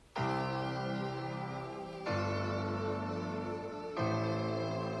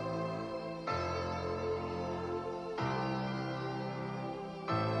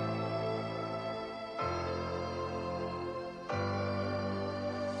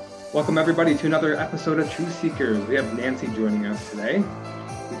Welcome everybody to another episode of Truth Seekers. We have Nancy joining us today.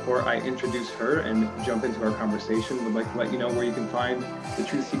 Before I introduce her and jump into our conversation, we'd like to let you know where you can find the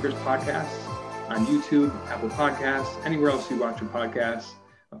Truth Seekers podcast on YouTube, Apple Podcasts, anywhere else you watch your podcasts.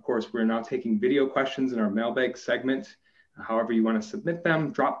 Of course, we're now taking video questions in our mailbag segment. However you want to submit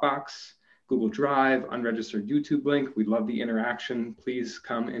them, Dropbox, Google Drive, unregistered YouTube link. We love the interaction. Please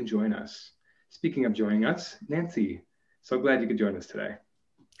come and join us. Speaking of joining us, Nancy, so glad you could join us today.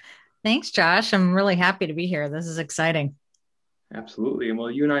 Thanks, Josh. I'm really happy to be here. This is exciting. Absolutely. And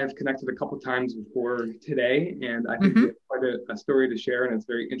well, you and I have connected a couple times before today, and I think you have quite a story to share, and it's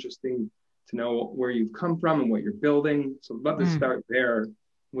very interesting to know where you've come from and what you're building. So I'd love to start there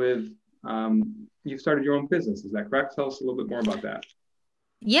with, you've started your own business. Is that correct? Tell us a little bit more about that.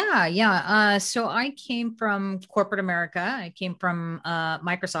 Yeah. So I came from corporate America. I came from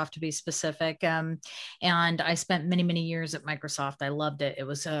Microsoft, to be specific. And I spent many, many years at Microsoft. I loved it. It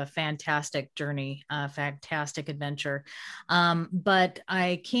was a fantastic journey, a fantastic adventure. But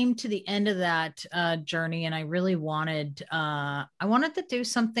I came to the end of that journey, and I really wanted to do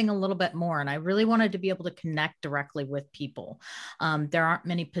something a little bit more. And I really wanted to be able to connect directly with people. There aren't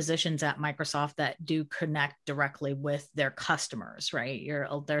many positions at Microsoft that do connect directly with their customers, right?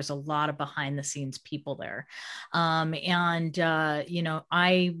 There's a lot of behind the scenes people there. I'm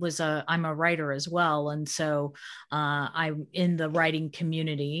a writer as well. And so I'm in the writing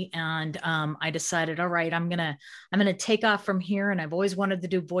community, and I decided, all right, I'm going to take off from here. And I've always wanted to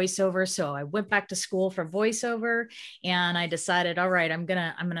do voiceover. So I went back to school for voiceover, and I decided, all right, I'm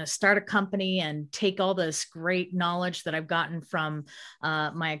going to start a company and take all this great knowledge that I've gotten from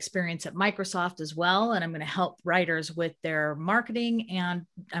my experience at Microsoft as well. And I'm going to help writers with their marketing, and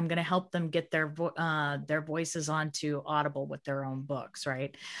I'm going to help them get their voices onto Audible with their own books,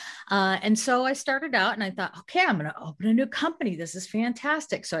 right? And so I started out, and I thought, okay, I'm going to open a new company. This is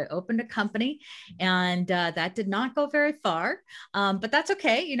fantastic. So I opened a company, and that did not go very far, but that's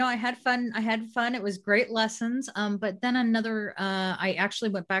okay. You know, I had fun. It was great lessons. But then I actually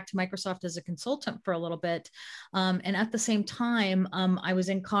went back to Microsoft as a consultant for a little bit. And at the same time, I was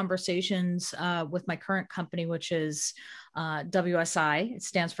in conversations with my current company, which is WSI. It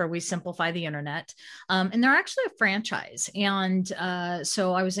stands for We Simplify the Internet. And they're actually a franchise. And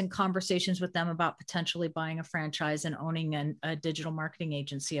so I was in conversations with them about potentially buying a franchise and owning a digital marketing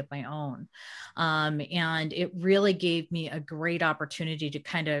agency of my own. And it really gave me a great opportunity to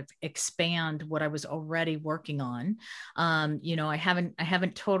kind of expand what I was already working on. I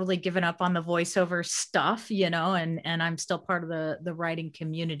haven't totally given up on the voiceover stuff, and I'm still part of the writing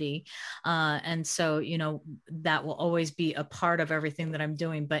community. And so, that will always be a part of everything that I'm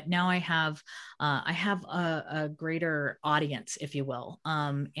doing. But now I have a greater audience, if you will,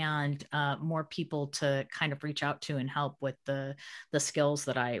 and more people to kind of reach out to and help with the skills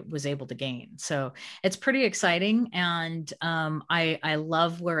that I was able to gain. So it's pretty exciting, and I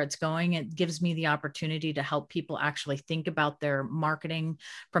love where it's going. It gives me the opportunity to help people actually think about their marketing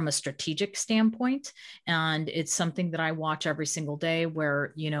from a strategic standpoint, and it's something that I watch every single day,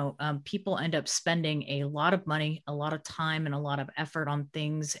 where people end up spending a lot of money, a lot of time, and a lot of effort on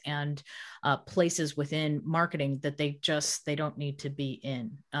things and places within marketing that they don't need to be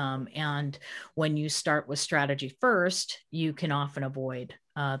in. And when you start with strategy first, you can often avoid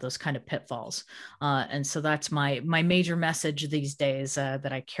those kind of pitfalls. And so that's my major message these days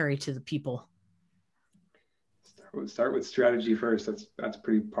that I carry to the people. Start with strategy first. That's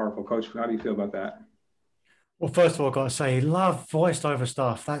pretty powerful, Coach. How do you feel about that? Well, first of all, I've got to say, love voiceover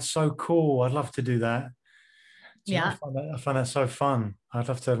stuff. That's so cool. I'd love to do that. Yeah. I find that so fun. I'd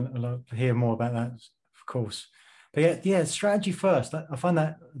love to hear more about that, of course. But yeah, strategy first. I find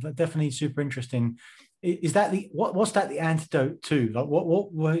that definitely super interesting. Is that what's that the antidote to? Like,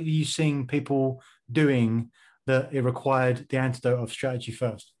 what were you seeing people doing that it required the antidote of strategy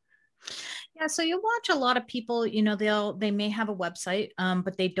first? Yeah, so you watch a lot of people, they may have a website,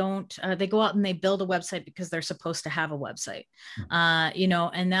 but they don't, they go out and they build a website because they're supposed to have a website,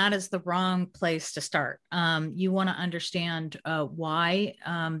 and that is the wrong place to start. You want to understand why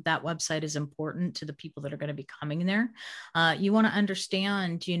that website is important to the people that are going to be coming there. You want to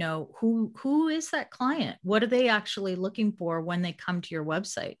understand, who is that client? What are they actually looking for when they come to your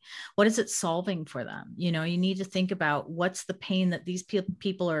website? What is it solving for them? You need to think about what's the pain that these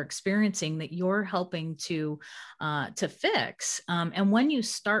people are experiencing that that you're helping to fix. And when you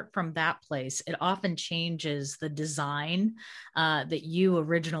start from that place, it often changes the design that you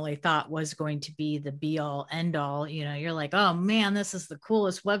originally thought was going to be the be all end all. You're like, oh man, this is the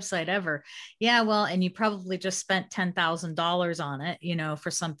coolest website ever. Yeah, well, and you probably just spent $10,000 on it,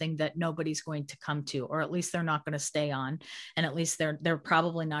 for something that nobody's going to come to, or at least they're not going to stay on. And at least they're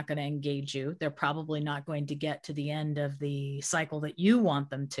probably not going to engage you. They're probably not going to get to the end of the cycle that you want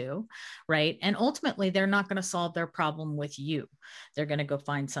them to, right? And ultimately, they're not going to solve their problem with you. They're going to go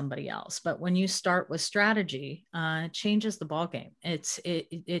find somebody else. But when you start with strategy, it changes the ballgame.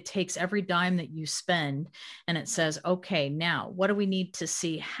 It takes every dime that you spend and it says, okay, now what do we need to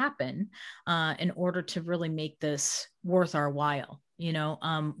see happen in order to really make this worth our while?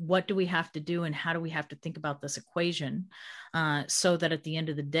 What do we have to do and how do we have to think about this equation so that at the end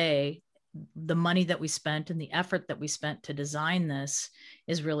of the day, the money that we spent and the effort that we spent to design this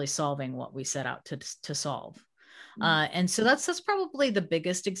is really solving what we set out to solve. And so that's probably the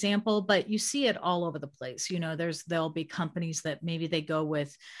biggest example, but you see it all over the place. There'll be companies that maybe they go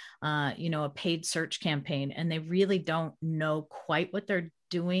with, a paid search campaign and they really don't know quite what they're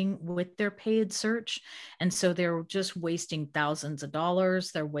doing with their paid search. And so they're just wasting thousands of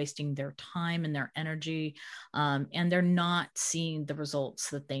dollars. They're wasting their time and their energy. And they're not seeing the results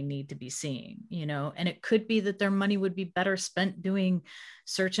that they need to be seeing, and it could be that their money would be better spent doing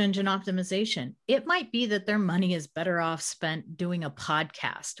search engine optimization. It might be that their money is better off spent doing a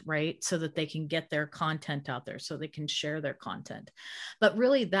podcast, right? So that they can get their content out there, so they can share their content. But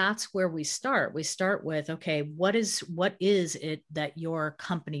really, that's where we start. We start with, okay, what is it that your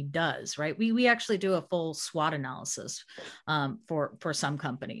company does, right? We actually do a full SWOT analysis for some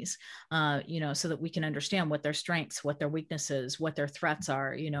companies, so that we can understand what their strengths, what their weaknesses, what their threats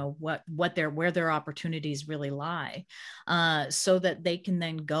are, where their opportunities really lie, so that they can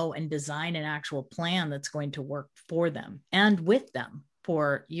then go and design an actual plan that's going to work for them and with them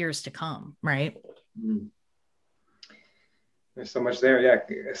for years to come, right? There's so much there. Yeah,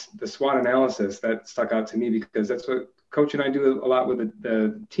 the SWOT analysis, that stuck out to me because that's what Coach and I do a lot with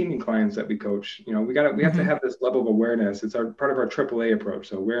the teaming clients that we coach. We have to have this level of awareness. It's part of our AAA approach.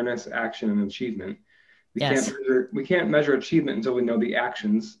 So awareness, action, and achievement. We can't measure achievement until we know the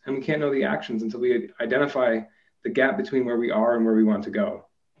actions, and we can't know the actions until we identify the gap between where we are and where we want to go.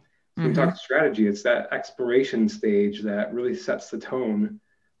 So when we talk strategy, it's that exploration stage that really sets the tone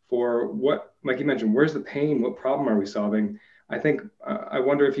for what, like you mentioned, where's the pain? What problem are we solving? I think, I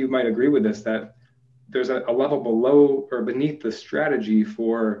wonder if you might agree with this, that there's a level below or beneath the strategy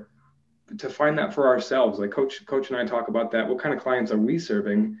to find that for ourselves. Like Coach and I talk about that. What kind of clients are we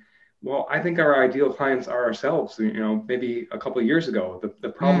serving? Well, I think our ideal clients are ourselves. Maybe a couple of years ago, the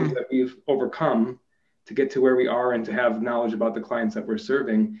problems that we've overcome to get to where we are and to have knowledge about the clients that we're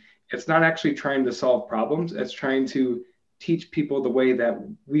serving. It's not actually trying to solve problems. It's trying to teach people the way that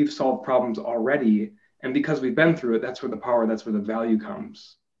we've solved problems already. And because we've been through it, that's where the power, that's where the value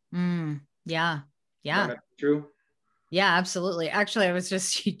comes. Yeah. Is that true? Yeah, absolutely. Actually,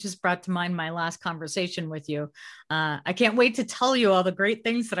 you just brought to mind my last conversation with you. I can't wait to tell you all the great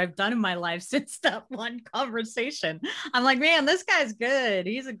things that I've done in my life since that one conversation. I'm like, man, this guy's good.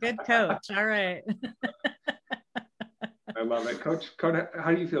 He's a good coach. All right. I love it. Coach,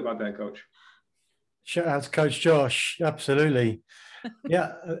 how do you feel about that, Coach? Shout out to Coach Josh. Absolutely.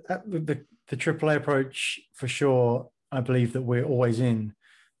 Yeah, the AAA approach, for sure, I believe that we're always in.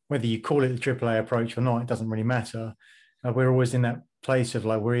 Whether you call it the AAA approach or not, it doesn't really matter. We're always in that place of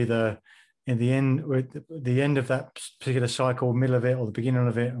like, we're either in we're at the end of that particular cycle, middle of it, or the beginning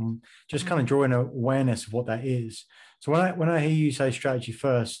of it, and just kind of drawing awareness of what that is. So when I hear you say strategy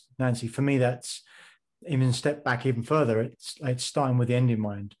first, Nancy, for me, that's even step back even further. It's starting with the end in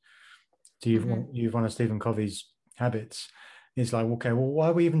mind. So you've one of Stephen Covey's habits. It's like, okay, well, why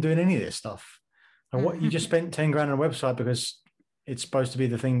are we even doing any of this stuff? Like, what, you just spent 10 grand on a website because it's supposed to be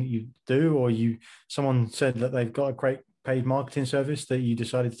the thing that you do, or someone said that they've got a great paid marketing service that you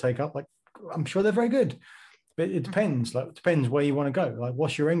decided to take up. Like, I'm sure they're very good, but it depends. Like, it depends where you want to go. Like,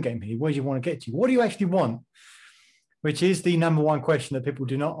 what's your end game here? Where do you want to get to? What do you actually want? Which is the number one question that people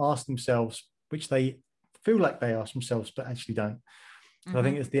do not ask themselves, which they feel like they ask themselves, but actually don't. So I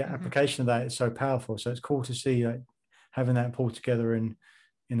think it's the application of that is so powerful. So it's cool to see having that pulled together and,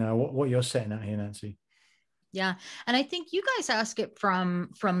 what you're setting out here, Nancy. Yeah. And I think you guys ask it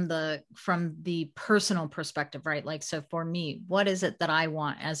from the personal perspective, right? Like, so for me, what is it that I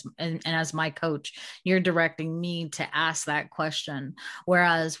want as my coach, you're directing me to ask that question.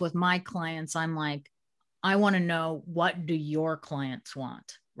 Whereas with my clients, I'm like, I want to know, what do your clients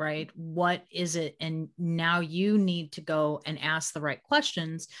want? Right? What is it? And now you need to go and ask the right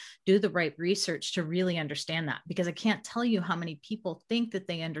questions, do the right research to really understand that, because I can't tell you how many people think that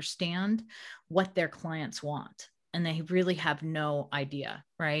they understand what their clients want, and they really have no idea.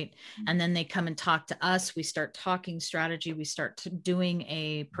 Right. And then they come and talk to us. We start talking strategy. We start doing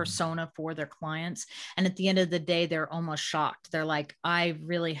a persona for their clients. And at the end of the day, they're almost shocked. They're like, I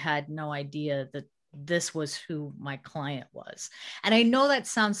really had no idea that this was who my client was. And I know that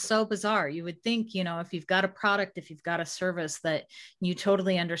sounds so bizarre. You would think, if you've got a product, if you've got a service, that you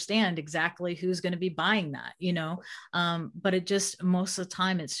totally understand exactly who's going to be buying that, but it just, most of the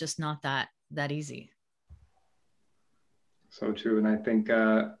time, it's just not that easy. So true. And I think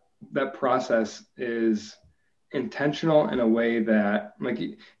that process is intentional in a way that, like,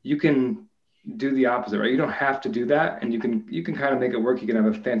 you can do the opposite, right? You don't have to do that, and you can kind of make it work. You can have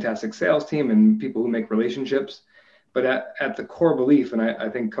a fantastic sales team and people who make relationships, but at the core belief, and I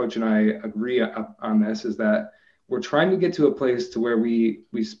think Coach and I agree on this, is that we're trying to get to a place to where we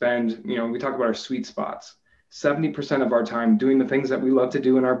spend, we talk about our sweet spots, 70% of our time doing the things that we love to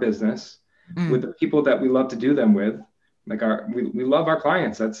do in our business with the people that we love to do them with. Like we love our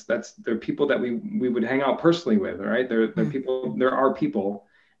clients. They're people that we would hang out personally with, right? They're people, they're our people,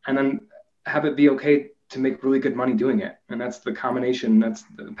 and then have it be okay to make really good money doing it. And that's the combination. That's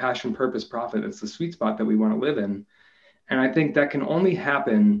the passion, purpose, profit. It's the sweet spot that we want to live in. And I think that can only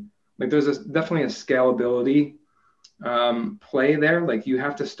happen, like, there's definitely a scalability play there. Like, you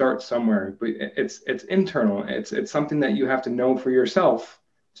have to start somewhere, but it's internal. It's something that you have to know for yourself,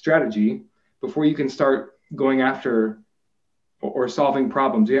 strategy, before you can start going after or solving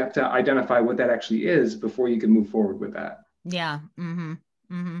problems. You have to identify what that actually is before you can move forward with that. Yeah. Mm-hmm.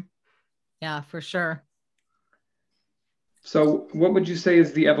 Mm-hmm. Yeah, for sure. So what would you say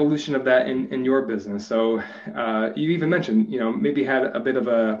is the evolution of that in your business? So you even mentioned, maybe had a bit of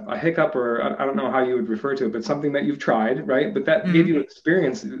a hiccup, or I don't know how you would refer to it, but something that you've tried, right? But that gave you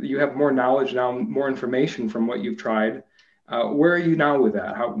experience. You have more knowledge now, more information from what you've tried. Where are you now with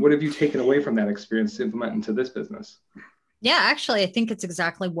that? What have you taken away from that experience to implement into this business? Yeah, actually, I think it's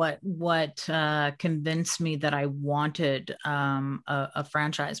exactly what convinced me that I wanted a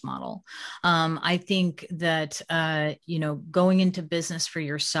franchise model. I think that going into business for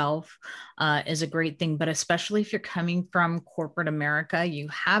yourself is a great thing, but especially if you're coming from corporate America, you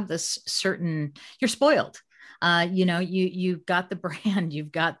have this you're spoiled. You've got the brand,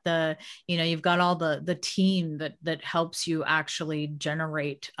 you've got all the team that helps you actually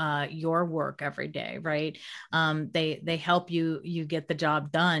generate your work every day, right? They help you get the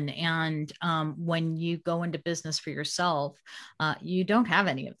job done. And when you go into business for yourself, you don't have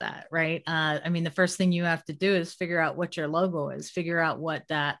any of that, right? The first thing you have to do is figure out what your logo is, figure out what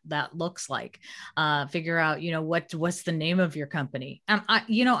that looks like, figure out, what's the name of your company. And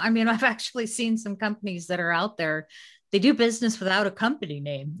I've actually seen some companies that are out there, they do business without a company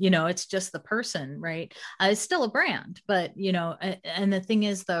name. It's just the person, right? It's still a brand, but and the thing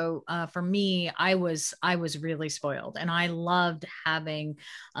is, though, for me, I was really spoiled, and I loved having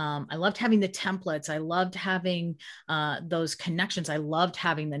the templates. I loved having those connections. I loved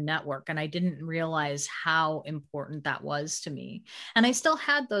having the network, and I didn't realize how important that was to me. And I still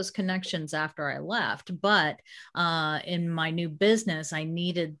had those connections after I left, but in my new business, I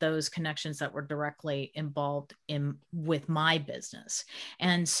needed those connections that were directly involved with my business.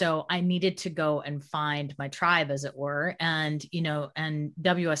 And so I needed to go and find my tribe, as it were. And, and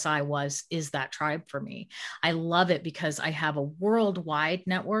WSI is that tribe for me. I love it because I have a worldwide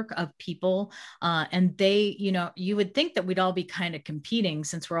network of people. And they, you would think that we'd all be kind of competing,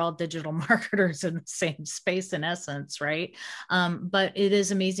 since we're all digital marketers in the same space, in essence, right? But it is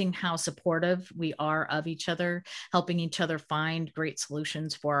amazing how supportive we are of each other, helping each other find great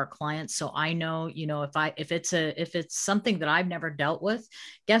solutions for our clients. So I know, if it's something that I've never dealt with,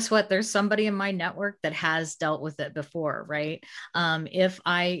 guess what? There's somebody in my network that has dealt with it before, right? If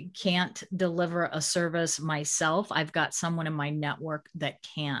I can't deliver a service myself, I've got someone in my network that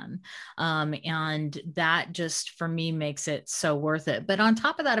can. And that just, for me, makes it so worth it. But on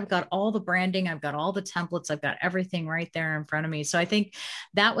top of that, I've got all the branding, I've got all the templates, I've got everything right there in front of me. So I think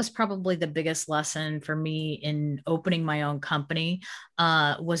that was probably the biggest lesson for me in opening my own company,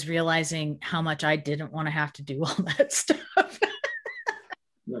 was realizing how much I didn't want to have to do all that stuff.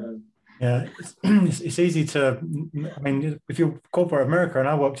 Yeah, it's easy to, if you're corporate America, and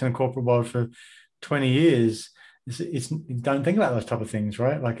I worked in the corporate world for 20 years, it's you don't think about those type of things,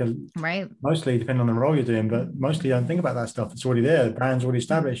 right? Right. Mostly, depending on the role you're doing, but mostly you don't think about that stuff. It's already there. The brand's already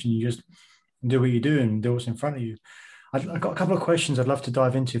established, and you just do what you do and do what's in front of you. I've got a couple of questions I'd love to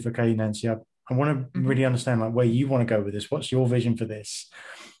dive into, if okay, Nancy. I want to really understand like where you want to go with this. What's your vision for this?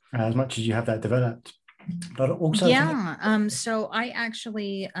 As much as you have that developed, but also so I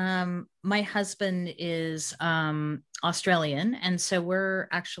actually my husband is Australian, and so we're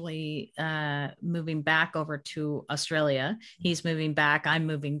actually moving back over to Australia. He's moving back, I'm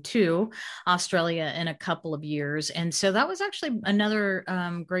moving to Australia in a couple of years, and so that was actually another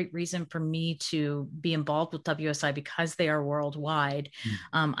great reason for me to be involved with WSI, because they are worldwide.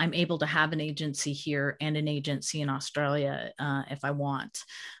 I'm able to have an agency here and an agency in Australia if I want,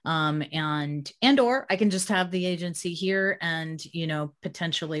 and or I can just have the agency here and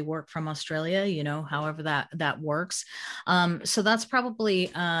potentially work from Australia, however that works. So that's probably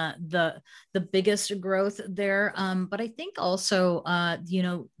the biggest growth there. But I think also,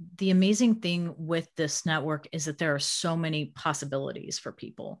 the amazing thing with this network is that there are so many possibilities for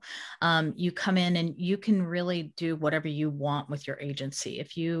people. You come in and you can really do whatever you want with your agency.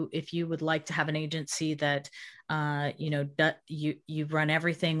 If you would like to have an agency that you run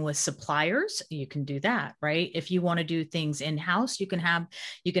everything with suppliers, you can do that, right? If you want to do things in-house, you can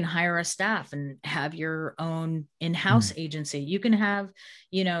hire a staff and have your own in-house agency. You can have,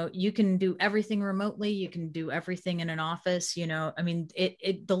 you can do everything remotely. You can do everything in an office,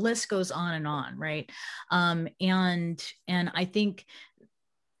 the list goes on, right? And I think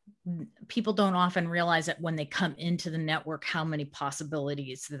people don't often realize that when they come into the network, how many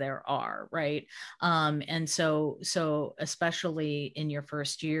possibilities there are, right? And so especially in your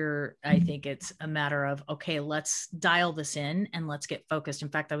first year, I think it's a matter of, okay, let's dial this in and let's get focused. In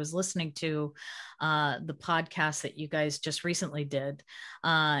fact, I was listening to the podcast that you guys just recently did,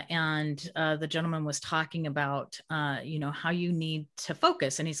 and the gentleman was talking about, how you need to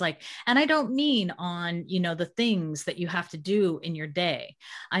focus. And he's like, and I don't mean on, the things that you have to do in your day.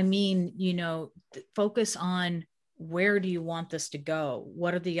 I mean, focus on where do you want this to go?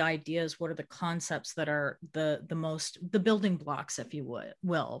 What are the ideas? What are the concepts that are the building blocks, if you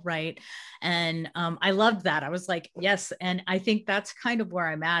will, right? And I loved that. I was like, yes. And I think that's kind of where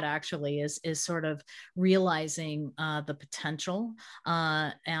I'm at actually, is sort of realizing the potential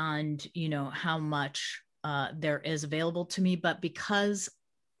and, how much there is available to me. But because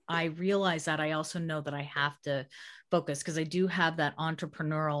I realize that, I also know that I have to focus, because I do have that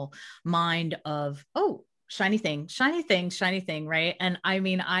entrepreneurial mind of, oh, shiny thing, right? And I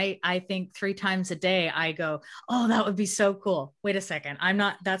mean, I think 3 times a day I go, oh, that would be so cool. Wait a second,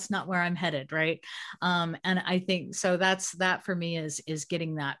 that's not where I'm headed, right? And I think so that for me is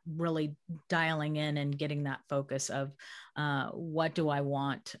getting that, really dialing in and getting that focus of what do I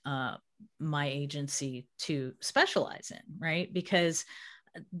want my agency to specialize in, right? Because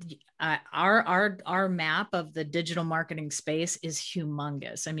our map of the digital marketing space is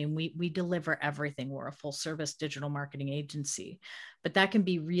humongous. I mean, we deliver everything. We're a full service digital marketing agency, but that can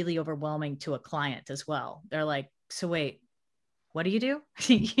be really overwhelming to a client as well. They're like, so wait, what do you do?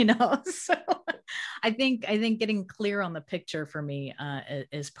 So I think getting clear on the picture for me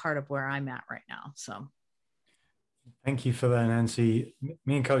is part of where I'm at right now. So thank you for that, Nancy.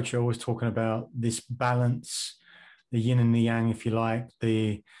 Me and Coach are always talking about this balance, the yin and the yang, if you like,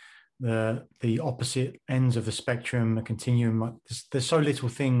 the opposite ends of the spectrum, the continuum. There's so little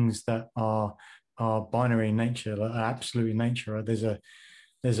things that are binary in nature, like absolute in nature. Right?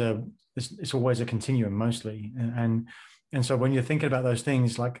 It's always a continuum mostly, and so when you're thinking about those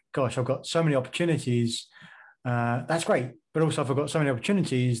things, like, gosh, I've got so many opportunities. That's great, but also if I've got so many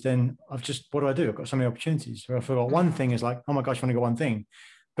opportunities, then what do I do? I've got so many opportunities. So if I've got one thing, it's like, oh my gosh, I've only got one thing.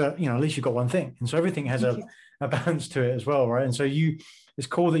 But at least you've got one thing, and so everything has a balance to it as well, right? And so it's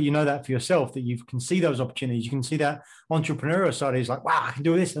cool that you know that for yourself, that you can see those opportunities. You can see that entrepreneurial side is like, wow, I can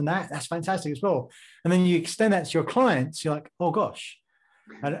do this and that. That's fantastic as well. And then you extend that to your clients. You're like, oh gosh,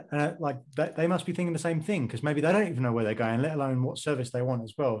 and like that, they must be thinking the same thing, because maybe they don't even know where they're going, let alone what service they want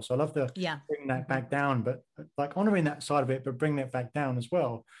as well. So I love to bring that back down, but like honoring that side of it, but bring that back down as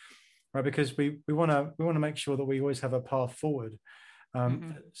well, right? Because we want to make sure that we always have a path forward.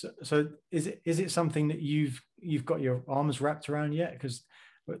 So is it something that you've got your arms wrapped around yet? Because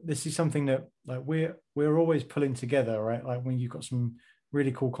this is something that, like, we're always pulling together, right? Like when you've got some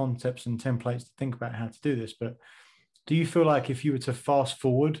really cool concepts and templates to think about how to do this, but do you feel like if you were to fast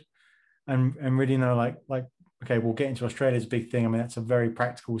forward and really know, like okay, we'll get into Australia's big thing. I mean, that's a very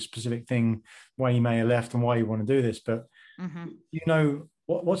practical, specific thing why you may have left and why you want to do this, but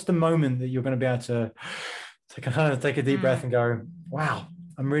what's the moment that you're going to be able to take a deep breath and go, wow,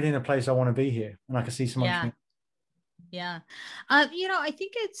 I'm really in a place I want to be here, and I can see so much. Yeah. I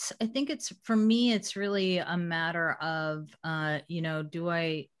think it's for me, it's really a matter of, do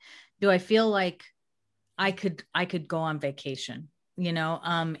I feel like I could go on vacation,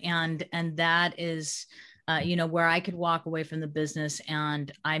 and that is, where I could walk away from the business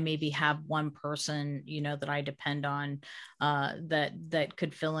and I maybe have one person, that I depend on, that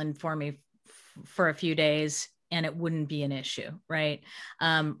could fill in for me for a few days, and it wouldn't be an issue, right?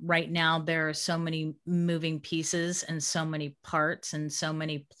 Right now, there are so many moving pieces and so many parts and so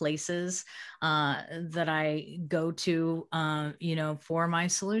many places that I go to, for my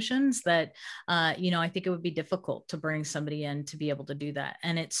solutions that, I think it would be difficult to bring somebody in to be able to do that.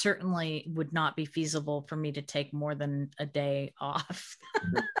 And it certainly would not be feasible for me to take more than a day off,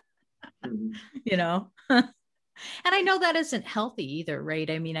 And I know that isn't healthy either, right?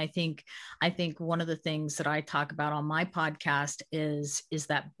 I mean, I think one of the things that I talk about on my podcast is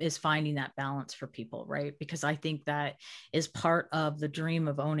finding that balance for people, right? Because I think that is part of the dream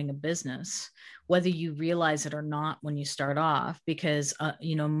of owning a business, whether you realize it or not when you start off, because,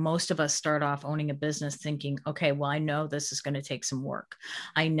 most of us start off owning a business thinking, okay, well, I know this is going to take some work.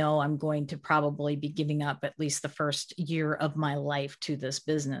 I know I'm going to probably be giving up at least the first year of my life to this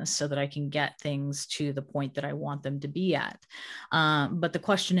business so that I can get things to the point that I want them to be at. But the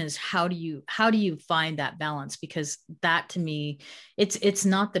question is, how do you find that balance? Because that, to me, it's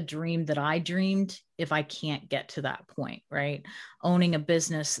not the dream that I dreamed if I can't get to that point, right? Owning a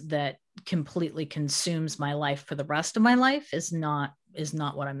business that completely consumes my life for the rest of my life is not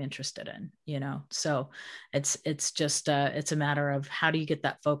what I'm interested in, so it's just it's a matter of how do you get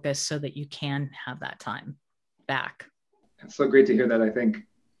that focus so that you can have that time back. It's so great to hear that. I think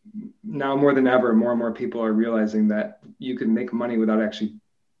now more than ever, more and more people are realizing that you can make money without actually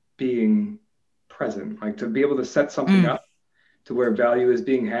being present. Like, to be able to set something up to where value is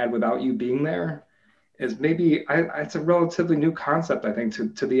being had without you being there is maybe, it's a relatively new concept, I think,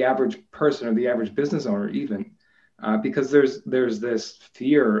 to the average person or the average business owner even, because there's this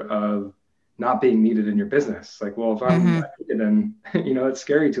fear of not being needed in your business. Like, well, if I'm not needed, then, it's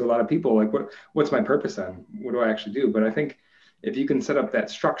scary to a lot of people. Like, what's my purpose then? What do I actually do? But I think if you can set up that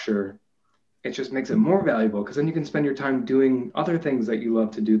structure, it just makes it more valuable, because then you can spend your time doing other things that you love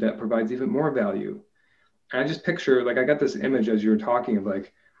to do that provides even more value. And I just picture, like, I got this image as you were talking of,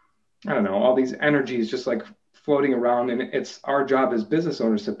 like, I don't know, all these energies just like floating around. And it's our job as business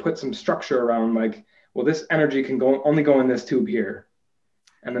owners to put some structure around, like, well, this energy can only go in this tube here.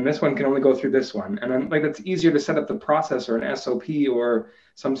 And then this one can only go through this one. And then, like, it's easier to set up the process or an SOP or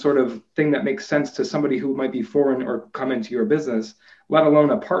some sort of thing that makes sense to somebody who might be foreign or come into your business, let alone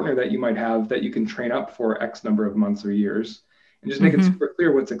a partner that you might have that you can train up for X number of months or years, and just make it super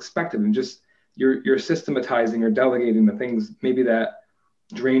clear what's expected. And just you're systematizing or delegating the things maybe that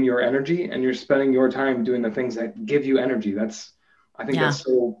drain your energy, and you're spending your time doing the things that give you energy. That's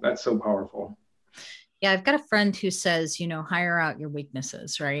so powerful. Yeah, I've got a friend who says, hire out your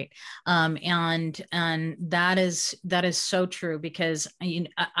weaknesses, right? And that is so true, because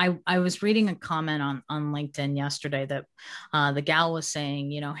I was reading a comment on LinkedIn yesterday that the gal was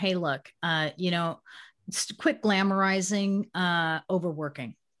saying, hey, look, quit glamorizing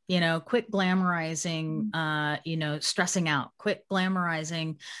overworking. Quit glamorizing, stressing out, quit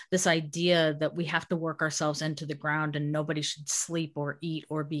glamorizing this idea that we have to work ourselves into the ground and nobody should sleep or eat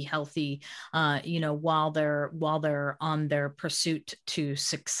or be healthy, while they're on their pursuit to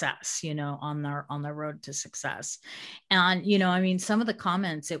success, on their road to success. And, some of the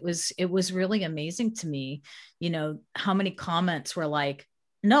comments, it was really amazing to me, how many comments were like,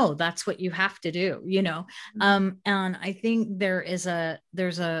 no, that's what you have to do, and I think there's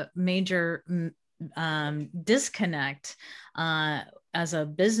a major disconnect as a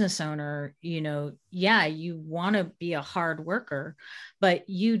business owner. You want to be a hard worker, but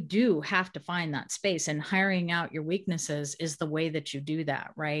you do have to find that space, and hiring out your weaknesses is the way that you do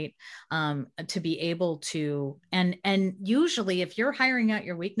that, right? To be able to, and usually if you're hiring out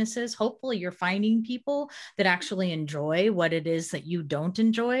your weaknesses, hopefully you're finding people that actually enjoy what it is that you don't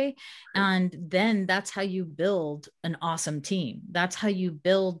enjoy. And then that's how you build an awesome team. That's how you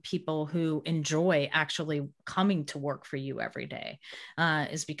build people who enjoy actually coming to work for you every day,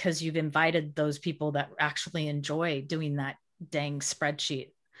 is because you've invited those people that actually enjoy doing that dang spreadsheet.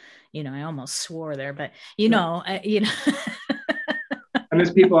 I almost swore there, but and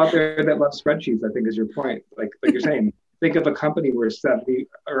there's people out there that love spreadsheets, I think, is your point. Like you're saying, think of a company where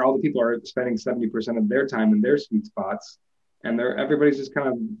all the people are spending 70% of their time in their sweet spots, and everybody's just kind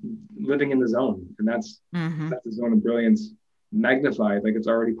of living in the zone. And that's the zone of brilliance magnified. Like, it's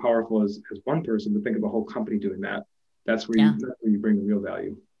already powerful as one person, but think of a whole company doing that. That's where you bring the real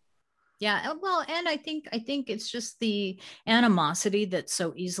value. Yeah, well, and I think it's just the animosity that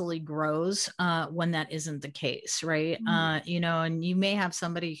so easily grows when that isn't the case, right? You know, and you may have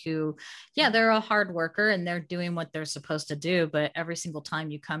somebody who, yeah, they're a hard worker and they're doing what they're supposed to do, but every single time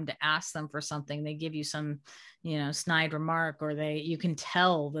you come to ask them for something, they give you some, you know, snide remark, or you can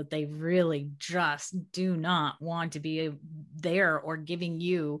tell that they really just do not want to be there or giving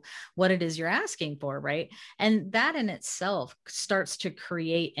you what it is you're asking for, right? And that in itself starts to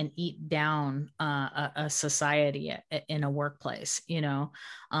create and eat down a society in a workplace, you know.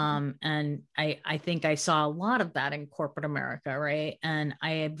 And I think I saw a lot of that in corporate America, right? And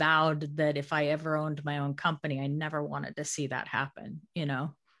I vowed that if I ever owned my own company, I never wanted to see that happen, you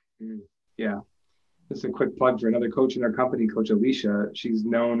know. Yeah. Just a quick plug for another coach in our company, Coach Alicia. She's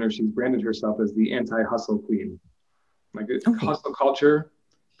known, or she's branded herself as the anti-hustle queen. Like hustle culture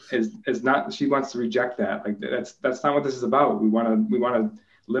is not, she wants to reject that. Like that's not what this is about. We want to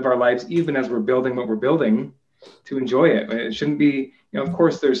live our lives, even as we're building what we're building, to enjoy it. It shouldn't be, you know, of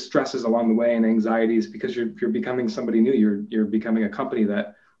course there's stresses along the way and anxieties because you're becoming somebody new. You're becoming a company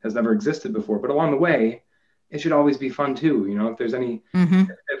that has never existed before. But along the way, it should always be fun too. You know, if there's any,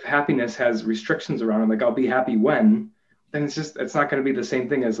 if happiness has restrictions around it, like I'll be happy when, then it's not going to be the same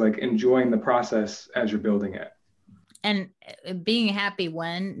thing as like enjoying the process as you're building it. And being happy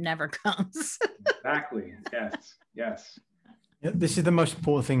when never comes. Exactly. Yes. Yes. Yeah, this is the most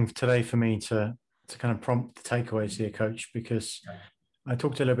important thing today for me to kind of prompt the takeaways here, Coach, because I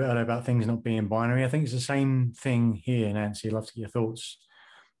talked a little bit earlier about things not being binary. I think it's the same thing here, Nancy. I'd love to get your thoughts.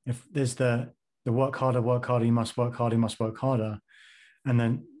 If there's the work harder, you must work harder. And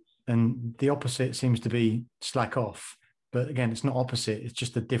then the opposite seems to be slack off. But again, it's not opposite. It's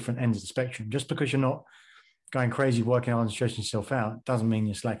just the different ends of the spectrum. Just because you're not going crazy, working hard and stretching yourself out doesn't mean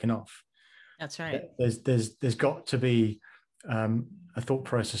you're slacking off. That's right. There's got to be a thought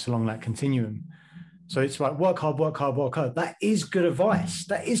process along that continuum. So it's like work hard. That is good advice.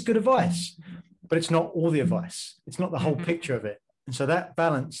 But it's not all the advice. It's not the whole picture of it. And so that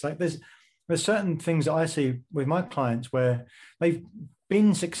balance, like there's certain things that I see with my clients where they've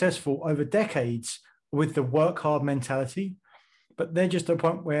been successful over decades with the work hard mentality, but they're just at a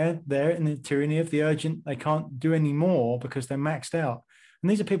point where they're in the tyranny of the urgent. They can't do any more because they're maxed out. And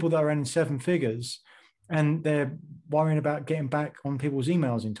these are people that are earning seven figures and they're worrying about getting back on people's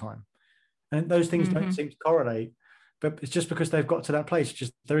emails in time. And those things don't seem to correlate, but it's just because they've got to that place,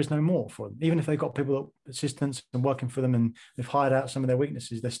 just there is no more for them. Even if they've got people, assistants and working for them and they've hired out some of their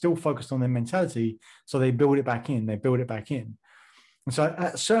weaknesses, they're still focused on their mentality. So they build it back in. And so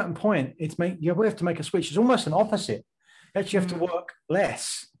at a certain point, we have to make a switch. It's almost an opposite. Actually, you have to work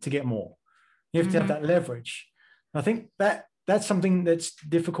less to get more. You have to have that leverage. I think that's something that's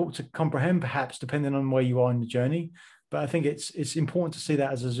difficult to comprehend, perhaps, depending on where you are in the journey. But I think it's important to see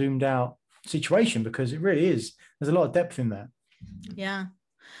that as a zoomed out situation, because it really is. There's a lot of depth in that. Yeah.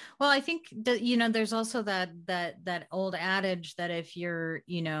 Well, I think that, you know, there's also that old adage that if you're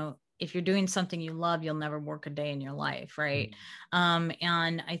doing something you love, you'll never work a day in your life, right?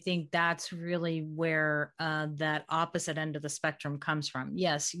 And I think that's really where that opposite end of the spectrum comes from.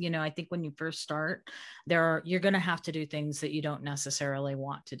 Yes, you know, I think when you first start, you're going to have to do things that you don't necessarily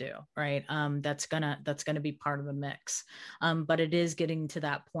want to do, right? That's gonna be part of the mix. But it is getting to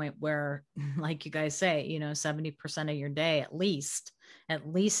that point where, like you guys say, you know, 70% of your day, at least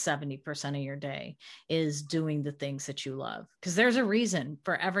 70% of your day is doing the things that you love. Because there's a reason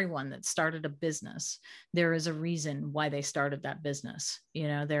for everyone that started a business. There is a reason why they started that business. You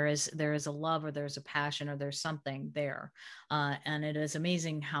know, there is a love, or there's a passion, or there's something there. And it is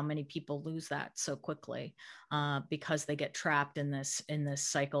amazing how many people lose that so quickly because they get trapped in this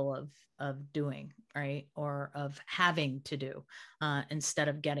cycle of doing, right? Or of having to do instead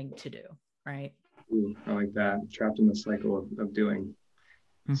of getting to do, right? Ooh, I like that. Trapped in the cycle of doing.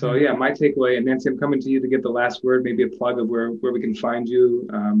 So yeah, my takeaway, and Nancy, I'm coming to you to get the last word, maybe a plug of where we can find you,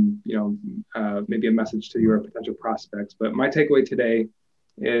 maybe a message to your potential prospects. But my takeaway today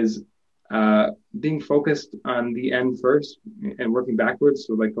is being focused on the end first and working backwards.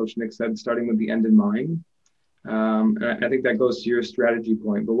 So like Coach Nick said, starting with the end in mind. And I think that goes to your strategy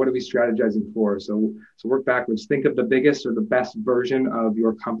point, but what are we strategizing for? So work backwards, think of the biggest or the best version of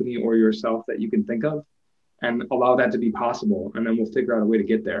your company or yourself that you can think of, and allow that to be possible. And then we'll figure out a way to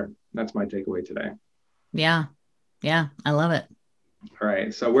get there. That's my takeaway today. Yeah. I love it. All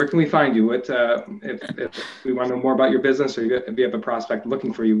right. So where can we find you? What if we want to know more about your business, or if you have a prospect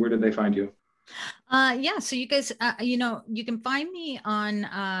looking for you, where do they find you? So you guys, you can find me on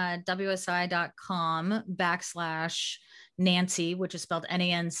wsi.com /Nancy, which is spelled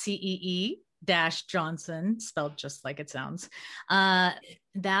NANCEE. Johnson, spelled just like it sounds. That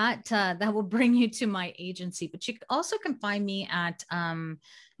will bring you to my agency, but you also can find me at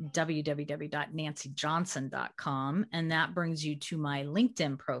www.nancyjohnson.com, and that brings you to my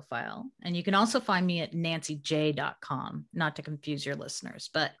LinkedIn profile. And you can also find me at nancyj.com, not to confuse your listeners,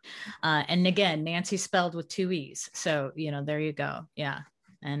 but and again, Nancy spelled with 2 E's, so there you go. Yeah,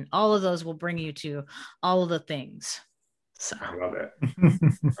 and all of those will bring you to all of the things. So I love it.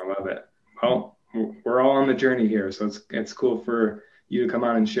 I love it. Well, we're all on the journey here, so it's cool for you to come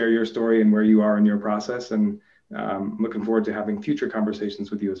on and share your story and where you are in your process, and looking forward to having future conversations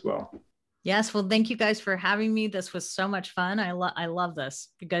with you as well. Yes, well, thank you guys for having me. This was so much fun. I love this.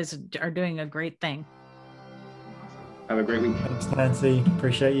 You guys are doing a great thing. Have a great week. Thanks, Nancy.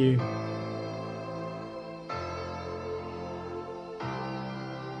 Appreciate you.